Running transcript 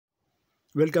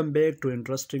Welcome back to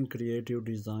Interesting Creative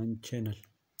Design channel.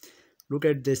 Look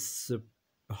at this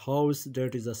house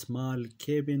that is a small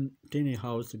cabin tiny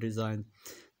house design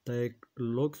that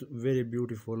looks very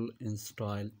beautiful in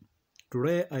style.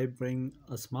 Today I bring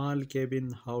a small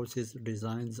cabin houses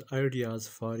designs ideas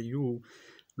for you.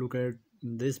 Look at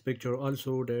this picture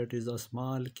also that is a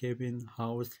small cabin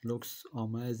house looks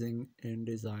amazing in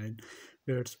design.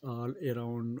 It's all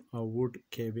around a wood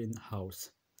cabin house.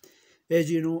 As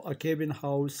you know, a cabin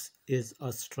house is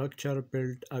a structure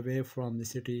built away from the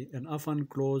city and often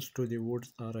close to the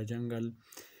woods or a jungle,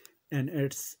 and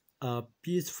it's a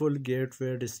peaceful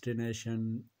gateway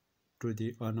destination to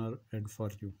the owner and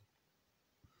for you.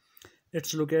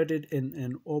 It's located in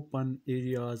an open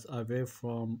areas away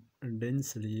from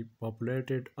densely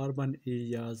populated urban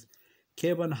areas.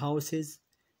 Cabin houses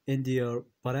in their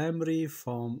primary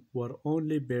form were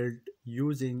only built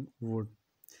using wood.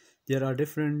 There are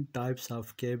different types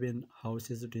of cabin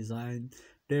houses design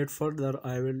that further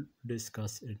I will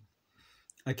discuss it.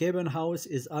 A cabin house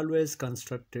is always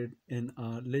constructed in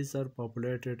a lesser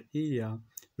populated area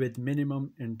with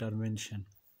minimum intervention.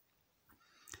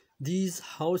 These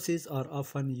houses are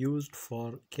often used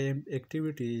for camp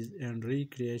activities and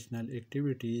recreational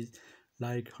activities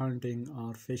like hunting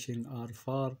or fishing or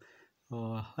for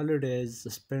holidays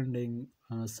spending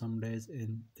some days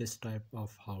in this type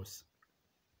of house.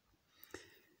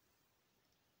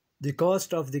 The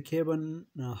cost of the cabin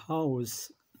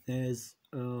house is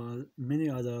many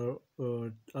other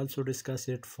also discuss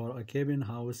it for a cabin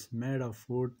house made of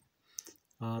wood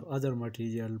or other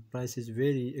material. Prices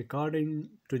vary according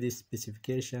to the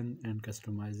specification and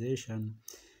customization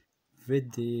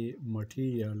with the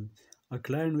material a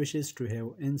client wishes to have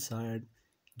inside.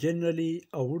 Generally,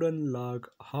 a wooden log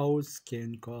house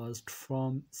can cost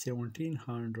from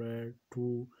 1700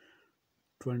 to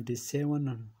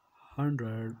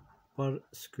 2700 per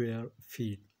square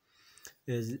feet.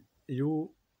 As you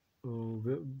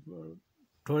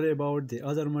told about the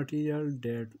other material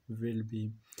that will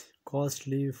be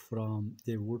costly from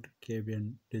the wood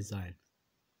cabin design,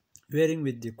 varying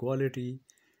with the quality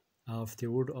of the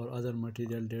wood or other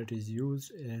material that is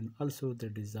used and also the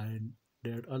design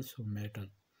that also matter.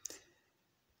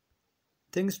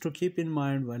 Things to keep in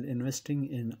mind while investing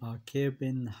in a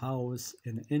cabin house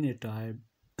in any type.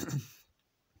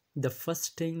 The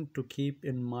first thing to keep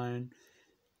in mind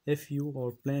if you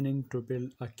are planning to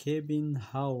build a cabin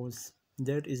house,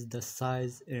 that is the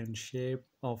size and shape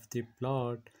of the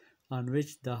plot on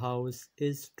which the house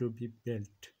is to be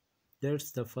built.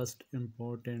 That's the first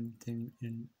important thing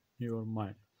in your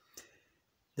mind.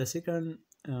 The second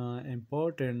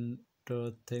important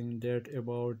thing that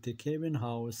about the cabin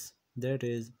house, that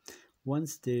is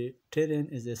once the terrain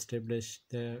is established,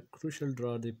 the crucial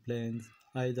draw the plans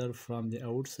either from the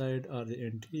outside or the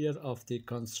interior of the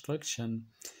construction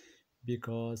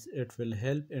because it will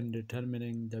help in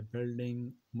determining the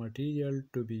building material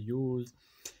to be used,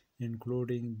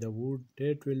 including the wood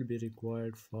that will be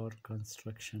required for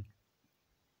construction,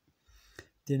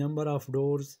 the number of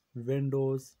doors,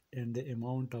 windows, and the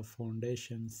amount of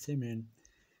foundation cement.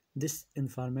 This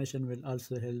information will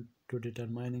also help to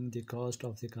determining the cost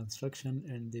of the construction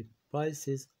and the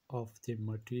prices of the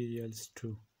materials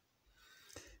too.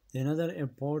 Another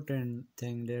important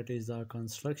thing that is a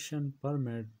construction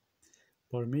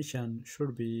permission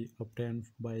should be obtained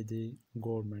by the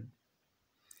government.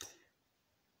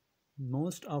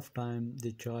 Most of time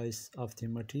the choice of the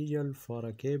material for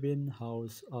a cabin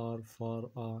house or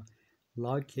for a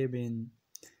log cabin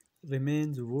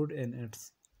remains wood and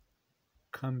its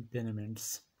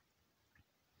components.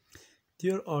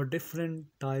 There are different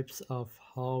types of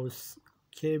house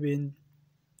cabin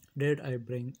that I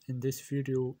bring in this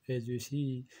video. As you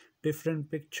see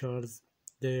different pictures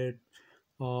that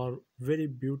are very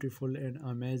beautiful and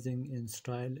amazing in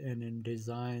style and in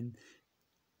design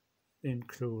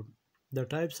include the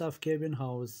types of cabin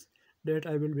house that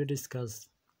I will be discussed.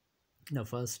 The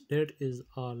first that is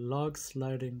a log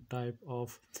sliding type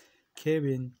of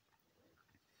cabin.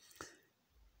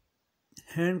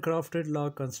 Handcrafted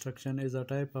log construction is a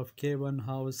type of cabin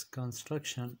house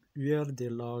construction where the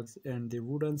logs and the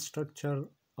wooden structure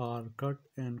are cut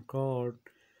and cut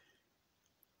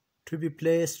to be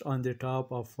placed on the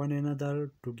top of one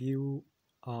another to give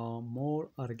a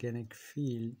more organic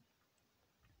feel.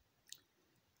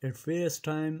 At various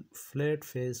times,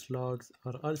 flat-faced logs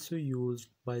are also used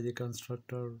by the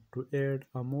constructor to add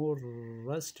a more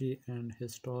rusty and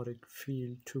historic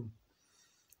feel too.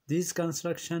 These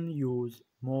constructions use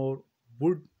more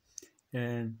wood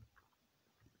and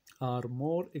are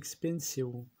more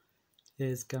expensive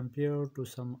as compared to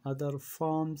some other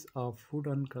forms of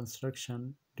wooden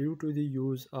construction due to the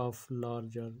use of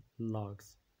larger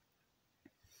logs.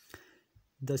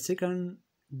 The second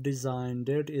design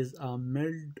that is a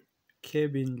milled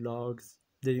cabin logs.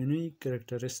 The unique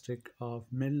characteristic of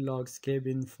milled logs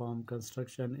cabin form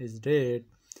construction is that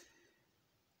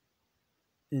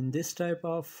in this type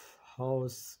of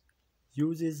house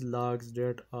uses logs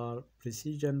that are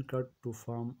precision cut to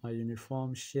form a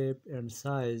uniform shape and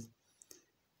size.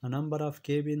 A number of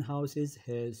cabin houses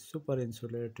has super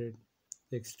insulated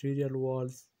exterior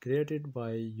walls created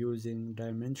by using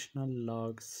dimensional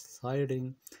log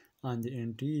siding on the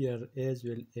interior as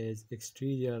well as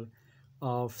exterior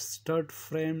of stud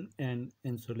frame and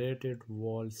insulated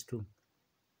walls too.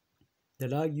 The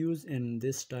log used in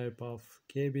this type of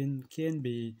cabin can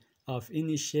be of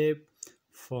any shape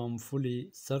from fully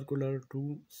circular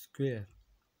to square.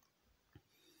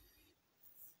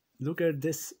 Look at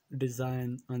this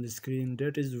design on the screen.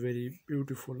 That is very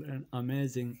beautiful and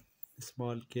amazing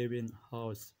small cabin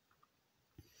house.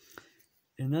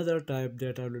 Another type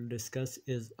that I will discuss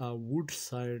is a wood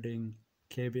siding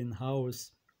cabin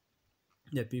house.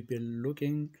 The people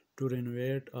looking to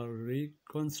renovate or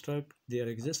reconstruct their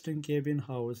existing cabin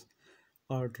house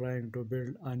or trying to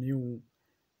build a new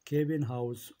cabin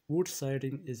house, wood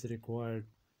siding is required.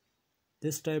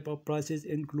 This type of process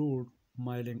include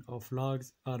milling of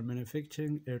logs or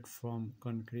manufacturing it from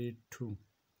concrete too.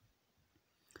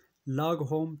 Log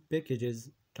home packages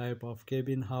type of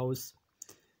cabin house.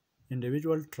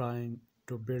 Individuals trying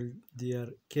to build their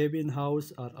cabin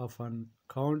house are often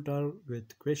countered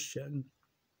with questions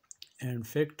and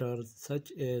factors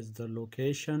such as the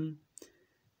location,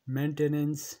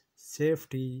 maintenance,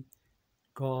 safety,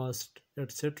 cost,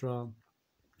 etc.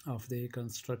 of the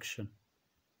construction.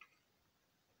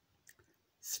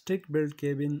 Stick-built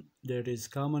cabin that is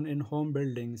common in home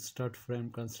building stud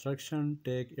frame construction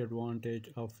take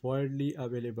advantage of widely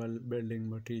available building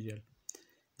material.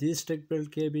 These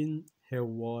stick-built cabins have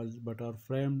walls but are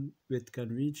framed with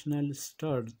conventional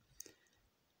studs.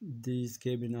 These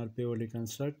cabins are purely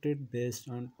constructed based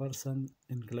on person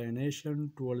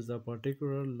inclination towards a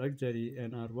particular luxury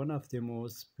and are one of the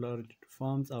most splurged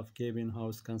forms of cabin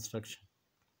house construction.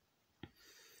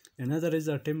 Another is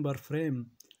a timber frame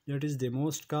that is the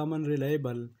most common,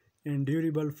 reliable, and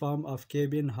durable form of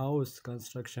cabin house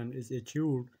construction is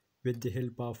achieved with the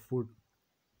help of wood.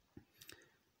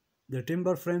 The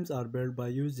timber frames are built by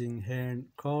using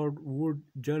hand-carved wood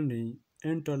journey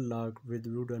interlocked with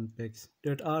wooden pegs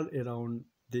that are around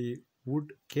the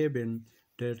wood cabin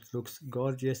that looks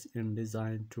gorgeous in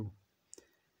design too.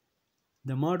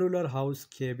 The modular house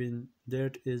cabin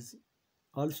that is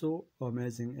also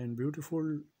amazing and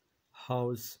beautiful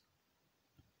house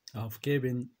of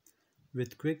cabin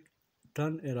with quick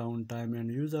turnaround time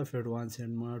and use of advanced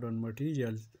and modern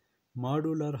materials.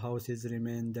 Modular houses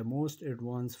remain the most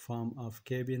advanced form of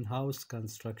cabin house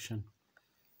construction.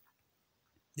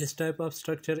 This type of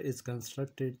structure is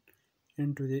constructed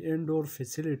into the indoor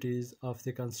facilities of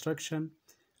the construction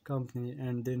company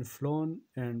and then flown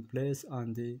and placed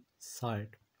on the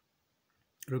site.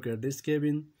 Look at this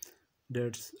cabin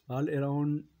that's all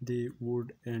around the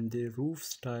wood and the roof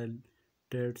style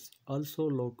that's also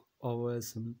look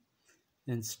awesome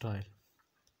in style.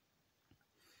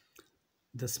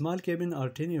 The small cabin or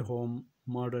tiny home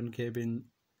modern cabin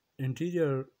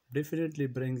interior definitely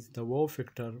brings the wow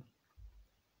factor.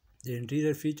 The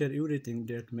interior feature everything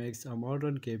that makes a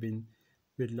modern cabin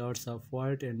with lots of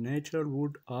white and natural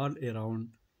wood all around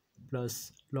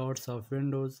plus lots of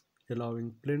windows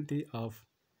allowing plenty of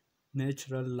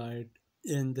natural light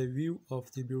and the view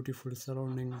of the beautiful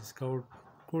surroundings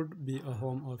could be a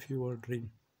home of your dream.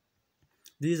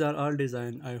 These are all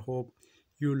design. I hope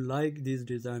you like this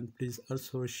design. Please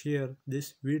also share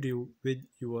this video with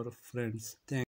your friends. Thanks.